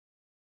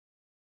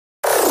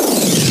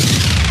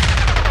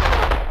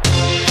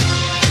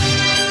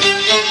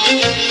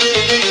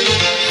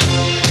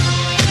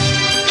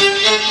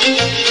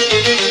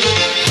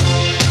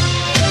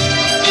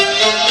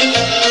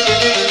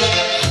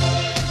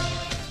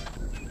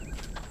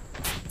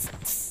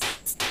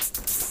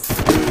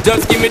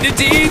Just give me the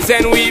G's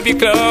and we be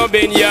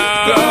clubbing, yo.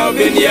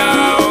 Clubbing,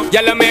 yo.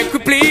 Y'all make we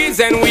please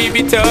and we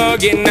be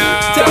tugging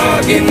now.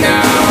 Tugging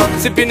now.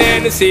 Sipping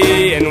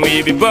Hennessy and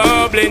we be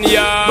bubbling,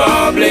 yo.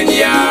 Bubbling,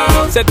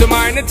 yo. Set to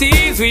minor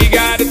teas, we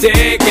gotta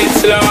take it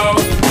slow.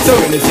 So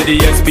in the city,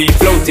 yes, be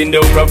floating,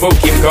 though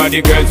provoking. Cause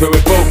the girls where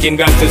we poking,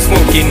 got to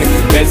smoking.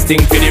 Best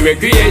thing for the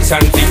recreation,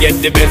 to get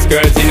the best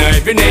girls in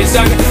every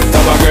nation.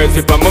 Some of girls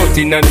we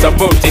promoting and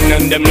supporting,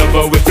 and them love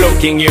how we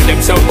floating, hear them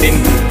shouting.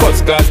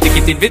 First class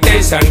ticket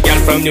invitation, girl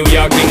from New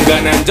York,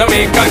 England and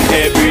Jamaica.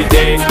 Every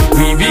day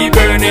we be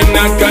burning,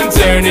 not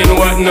concerning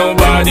what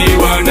nobody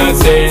wanna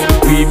say.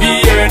 We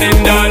be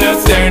earning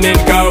dollars, earning,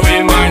 cause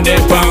we mind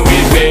it when we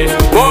pay.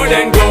 More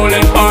than gold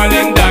and oil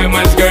and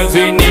diamonds, girls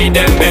we need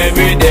them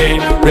every day.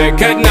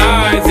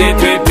 Recognize it,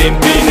 we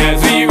pimping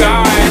as we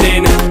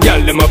riding.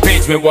 Y'all them a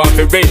page me want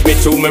to raise me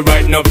to me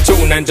writing up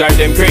tune and drive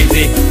them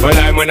crazy. But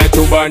I'm when I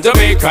true born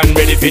Jamaican,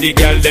 ready for the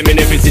girl them in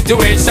every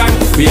situation.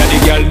 We are the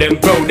girl them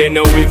proud, they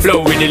know we flow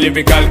with the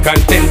lyrical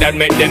content that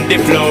make them the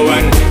flow.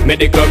 And make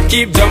the club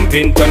keep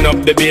jumping, turn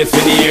up the bass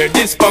when you hear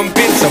this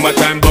pumping.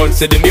 Summertime bounce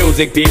to the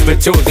music, people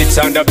choose it.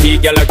 Sound up P,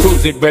 girl I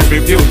cruise it, well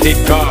reputed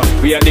car.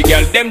 We are the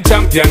girl them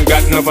champion,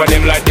 got enough of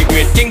them like the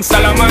great King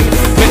Solomon.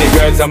 Many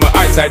girls on my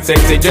eyesight,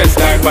 sexy dress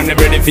life, and they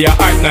ready for your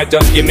heart, not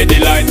just give me the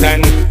light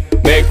and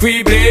make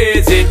we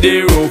blaze it,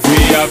 the roof we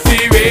have to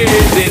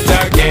raise it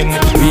again.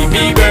 We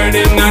be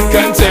burning, not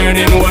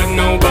concerning what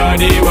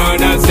nobody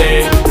wanna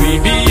say. We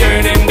be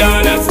earning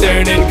dollars,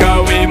 turning,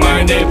 cause we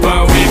mind it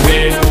when we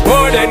pay.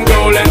 More than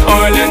gold and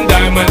oil and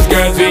diamonds,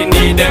 girls we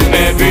need them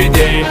every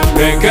day.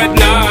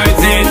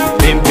 Recognize it,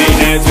 pimping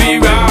as we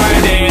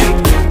riding.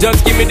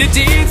 Just give me the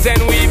G's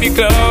and we be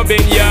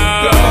clubbing, yo.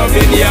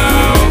 Clubbing, yo.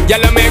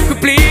 Y'all make we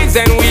please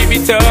and we be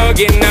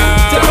tugging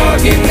now.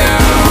 Tugging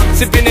now.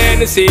 Sipping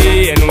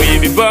Hennessy and we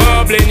be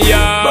bubbling, yo.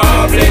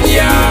 Bubbling,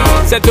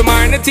 yo. Set to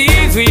minor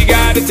teas, we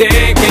gotta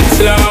take it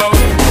slow.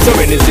 So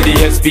in the city,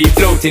 yes, be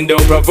floating,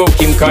 don't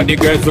provoking. Cause the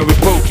girls where we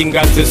poking,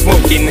 got to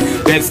smoking.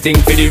 Best thing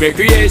for the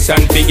recreation,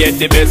 to get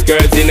the best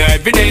girls in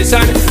every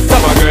nation.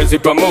 Some of girls we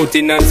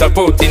promoting and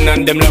supporting,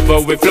 and them love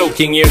how we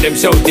floating, hear them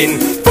shouting.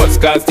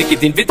 First class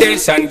ticket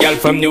invitation, girl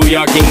from New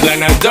York, England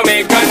and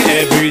Jamaica.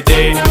 Every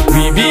day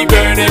we be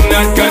burning,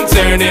 not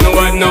concerning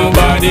what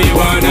nobody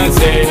wanna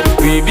say.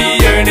 We be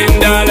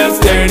earning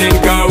dollars, turning,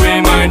 cause we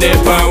mind it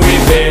when we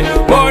pay.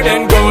 More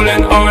than gold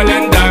and oil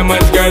and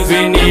diamonds, girls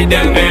we need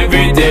them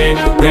every day.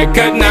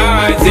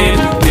 Recognize it,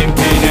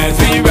 pimping as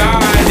we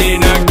riding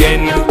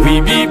again.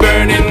 We be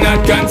burning, not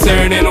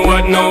concerning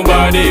what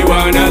nobody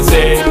wanna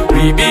say.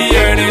 We be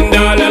earning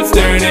dollars,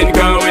 turning,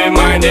 cause we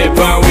mind it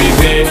when we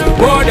pay.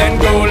 More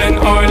than gold and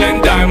oil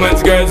and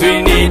diamonds, girls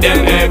we need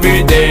them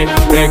every day.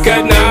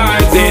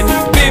 Recognize it,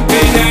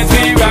 pimping as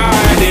we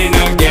riding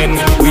again.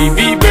 We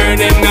be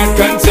burning, not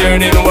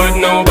concerning what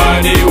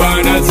nobody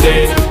wanna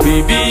say.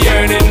 We be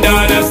earning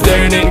dollars,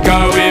 turning,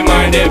 cause we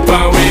mind it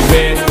when we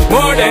pay.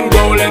 More than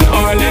gold and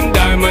oil and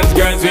diamonds,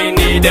 girls we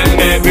need them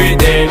every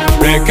day.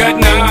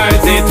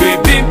 Recognize it, we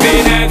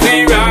pimping as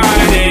we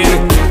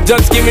riding.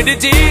 Just give me the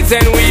G's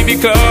and we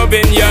be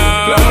clubbing, yo.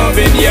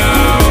 Clubbing, yo.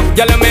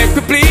 Y'all make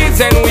we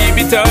please and we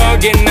be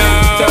tugging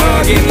now.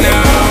 Tugging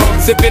now.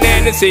 Sipping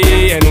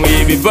Hennessy and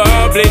we be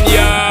bubbling,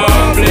 yo.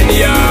 Bubbling,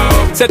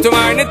 yo. Set to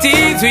minor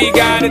teas, we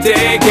gotta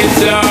take it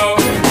slow.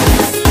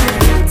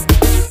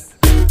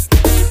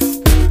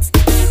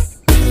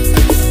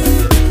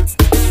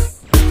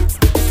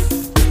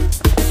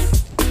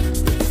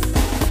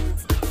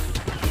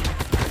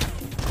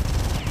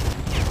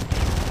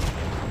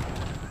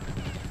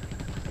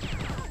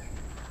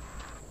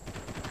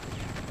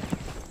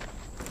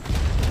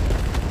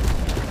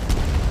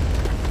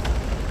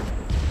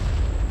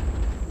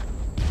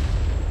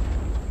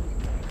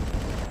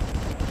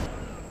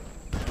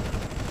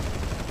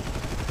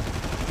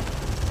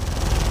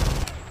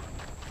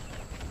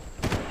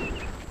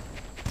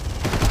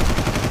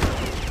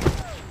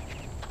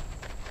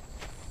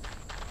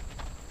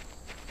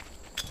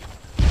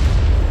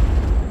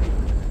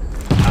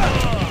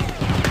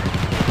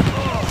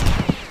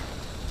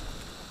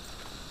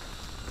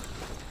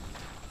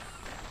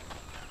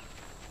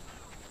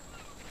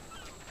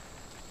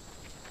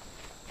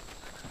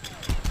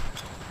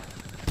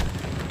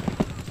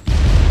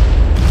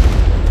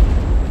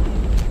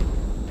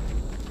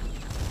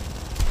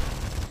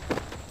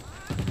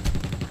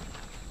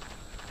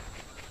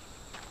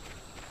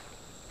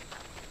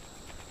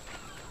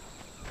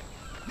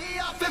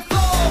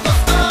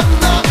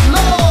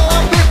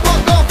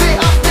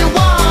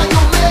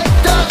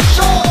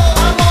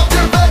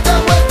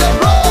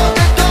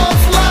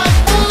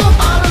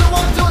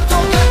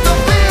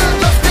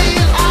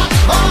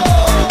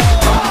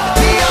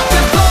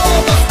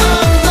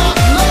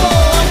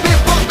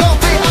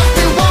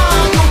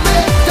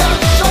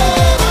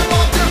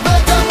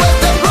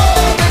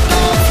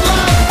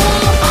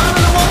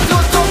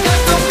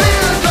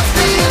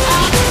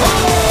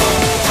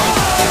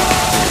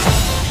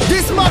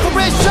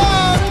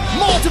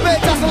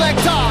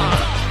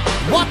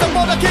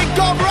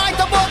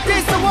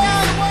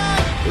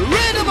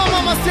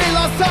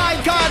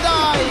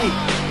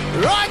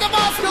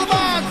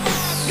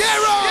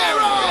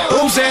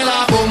 sail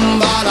off